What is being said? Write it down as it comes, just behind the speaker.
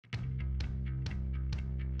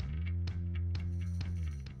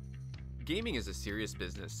Gaming is a serious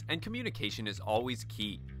business, and communication is always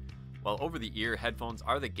key. While over-the-ear headphones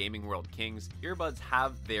are the gaming world kings, earbuds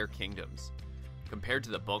have their kingdoms. Compared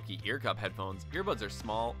to the bulky ear cup headphones, earbuds are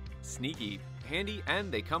small, sneaky, handy,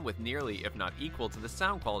 and they come with nearly, if not equal to the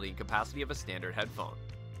sound quality and capacity of a standard headphone.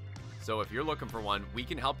 So if you're looking for one, we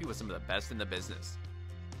can help you with some of the best in the business.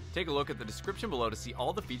 Take a look at the description below to see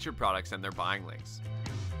all the featured products and their buying links.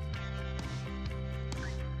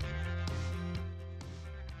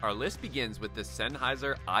 Our list begins with the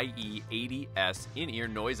Sennheiser IE80S in-ear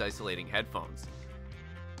noise isolating headphones.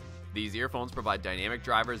 These earphones provide dynamic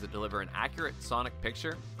drivers that deliver an accurate sonic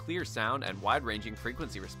picture, clear sound, and wide-ranging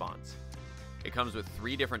frequency response. It comes with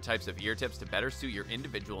 3 different types of ear tips to better suit your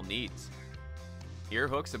individual needs. Ear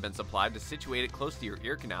hooks have been supplied to situate it close to your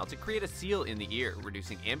ear canal to create a seal in the ear,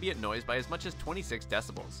 reducing ambient noise by as much as 26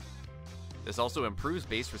 decibels. This also improves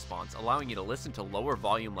bass response, allowing you to listen to lower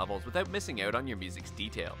volume levels without missing out on your music's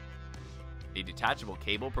detail. A detachable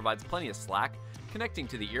cable provides plenty of slack, connecting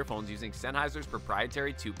to the earphones using Sennheiser's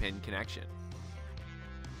proprietary 2-pin connection.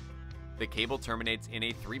 The cable terminates in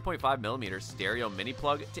a 3.5mm stereo mini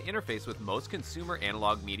plug to interface with most consumer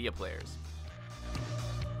analog media players.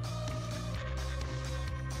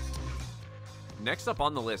 Next up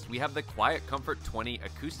on the list, we have the Quiet Comfort 20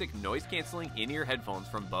 acoustic noise-canceling in-ear headphones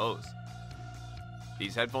from Bose.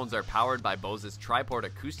 These headphones are powered by Bose's triport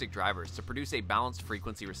acoustic drivers to produce a balanced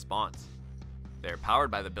frequency response. They are powered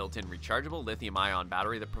by the built-in rechargeable lithium-ion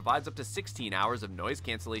battery that provides up to 16 hours of noise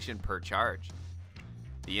cancellation per charge.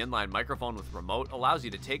 The inline microphone with remote allows you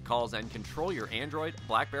to take calls and control your Android,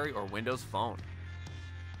 BlackBerry, or Windows phone.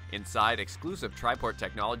 Inside, exclusive triport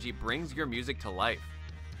technology brings your music to life.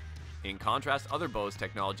 In contrast, other Bose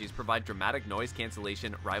technologies provide dramatic noise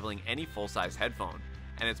cancellation rivaling any full-size headphone,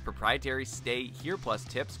 and its proprietary Stay Here Plus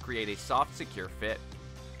tips create a soft, secure fit.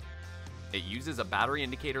 It uses a battery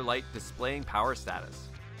indicator light displaying power status.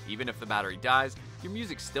 Even if the battery dies, your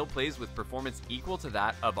music still plays with performance equal to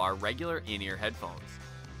that of our regular in-ear headphones.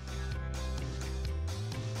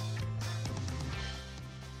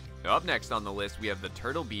 Up next on the list, we have the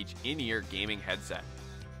Turtle Beach in-ear gaming headset.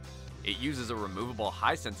 It uses a removable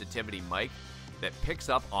high-sensitivity mic that picks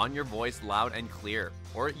up on your voice loud and clear,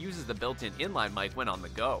 or it uses the built-in inline mic when on the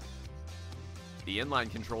go. The inline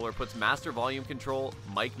controller puts master volume control,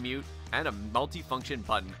 mic mute, and a multi-function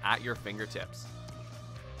button at your fingertips.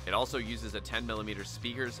 It also uses a 10mm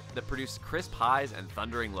speakers that produce crisp highs and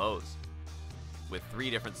thundering lows. With 3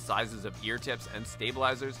 different sizes of ear tips and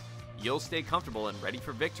stabilizers, you'll stay comfortable and ready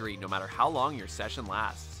for victory no matter how long your session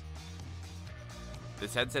lasts.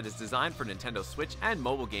 This headset is designed for Nintendo Switch and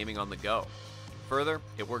mobile gaming on the go. Further,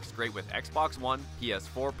 it works great with Xbox One,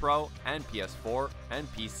 PS4 Pro, and PS4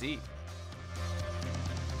 and PC.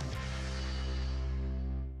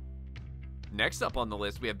 Next up on the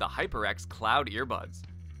list, we have the HyperX Cloud Earbuds.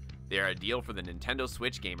 They are ideal for the Nintendo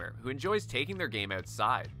Switch gamer who enjoys taking their game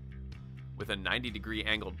outside. With a 90-degree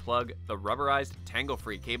angled plug, the rubberized,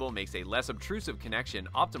 tangle-free cable makes a less obtrusive connection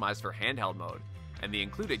optimized for handheld mode, and the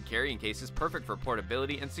included carrying case is perfect for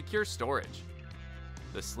portability and secure storage.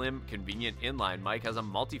 The slim, convenient inline mic has a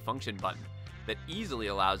multi-function button that easily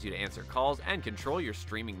allows you to answer calls and control your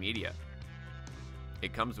streaming media.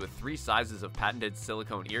 It comes with 3 sizes of patented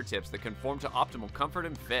silicone ear tips that conform to optimal comfort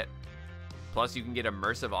and fit. Plus, you can get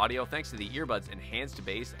immersive audio thanks to the earbuds' enhanced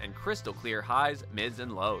bass and crystal clear highs, mids,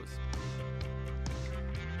 and lows.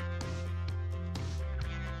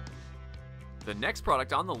 The next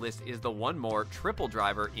product on the list is the One More Triple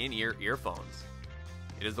Driver in-ear earphones.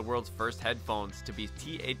 It is the world's first headphones to be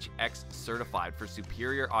THX certified for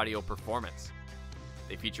superior audio performance.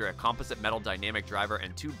 They feature a composite metal dynamic driver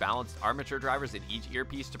and 2 balanced armature drivers in each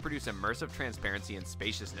earpiece to produce immersive transparency and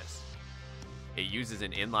spaciousness. It uses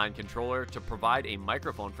an inline controller to provide a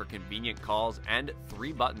microphone for convenient calls and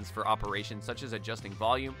 3 buttons for operations such as adjusting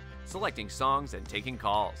volume, selecting songs, and taking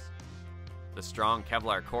calls. The strong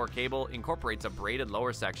Kevlar core cable incorporates a braided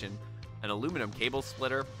lower section, an aluminum cable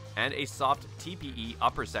splitter, and a soft TPE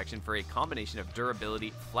upper section for a combination of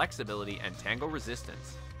durability, flexibility, and tangle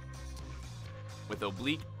resistance. With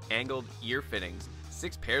oblique, angled ear fittings,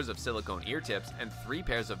 6 pairs of silicone ear tips, and 3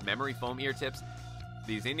 pairs of memory foam ear tips,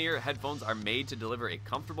 these in-ear headphones are made to deliver a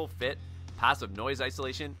comfortable fit, passive noise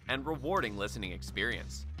isolation, and rewarding listening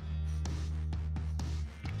experience.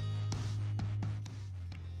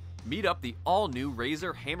 Meet up the all-new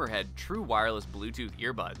Razer Hammerhead True Wireless Bluetooth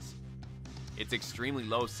Earbuds. Its extremely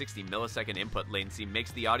low 60 millisecond input latency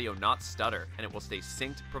makes the audio not stutter, and it will stay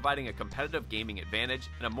synced, providing a competitive gaming advantage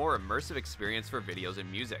and a more immersive experience for videos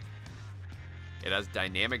and music. It has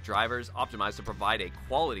dynamic drivers optimized to provide a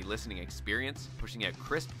quality listening experience, pushing out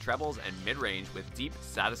crisp trebles and mid-range with deep,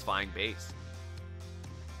 satisfying bass.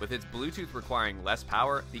 With its Bluetooth requiring less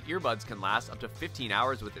power, the earbuds can last up to 15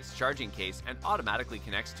 hours with its charging case and automatically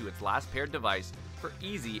connects to its last paired device for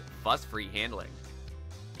easy, fuss-free handling.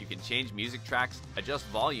 You can change music tracks, adjust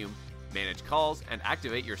volume, manage calls, and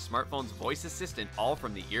activate your smartphone's voice assistant all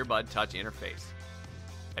from the earbud touch interface.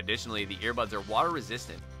 Additionally, the earbuds are water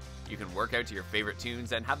resistant. You can work out to your favorite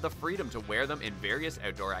tunes and have the freedom to wear them in various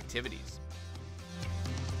outdoor activities.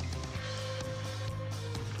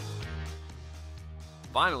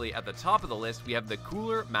 Finally, at the top of the list, we have the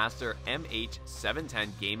Cooler Master MH710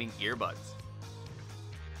 gaming earbuds.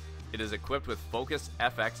 It is equipped with Focus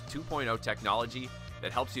FX 2.0 technology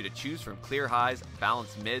that helps you to choose from clear highs,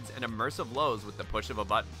 balanced mids, and immersive lows with the push of a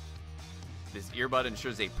button. This earbud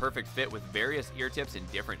ensures a perfect fit with various ear tips in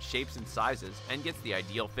different shapes and sizes and gets the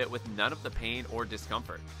ideal fit with none of the pain or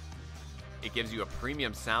discomfort. It gives you a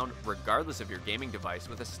premium sound regardless of your gaming device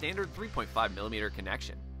with a standard 3.5mm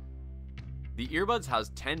connection. The earbuds house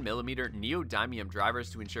 10mm neodymium drivers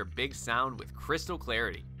to ensure big sound with crystal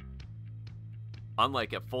clarity.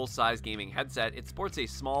 Unlike a full-size gaming headset, it sports a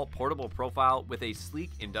small, portable profile with a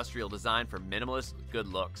sleek industrial design for minimalist good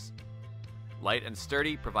looks. Light and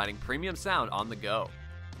sturdy, providing premium sound on the go.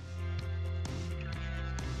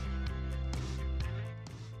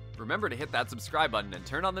 Remember to hit that subscribe button and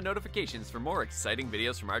turn on the notifications for more exciting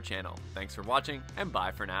videos from our channel. Thanks for watching, and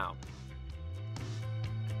bye for now.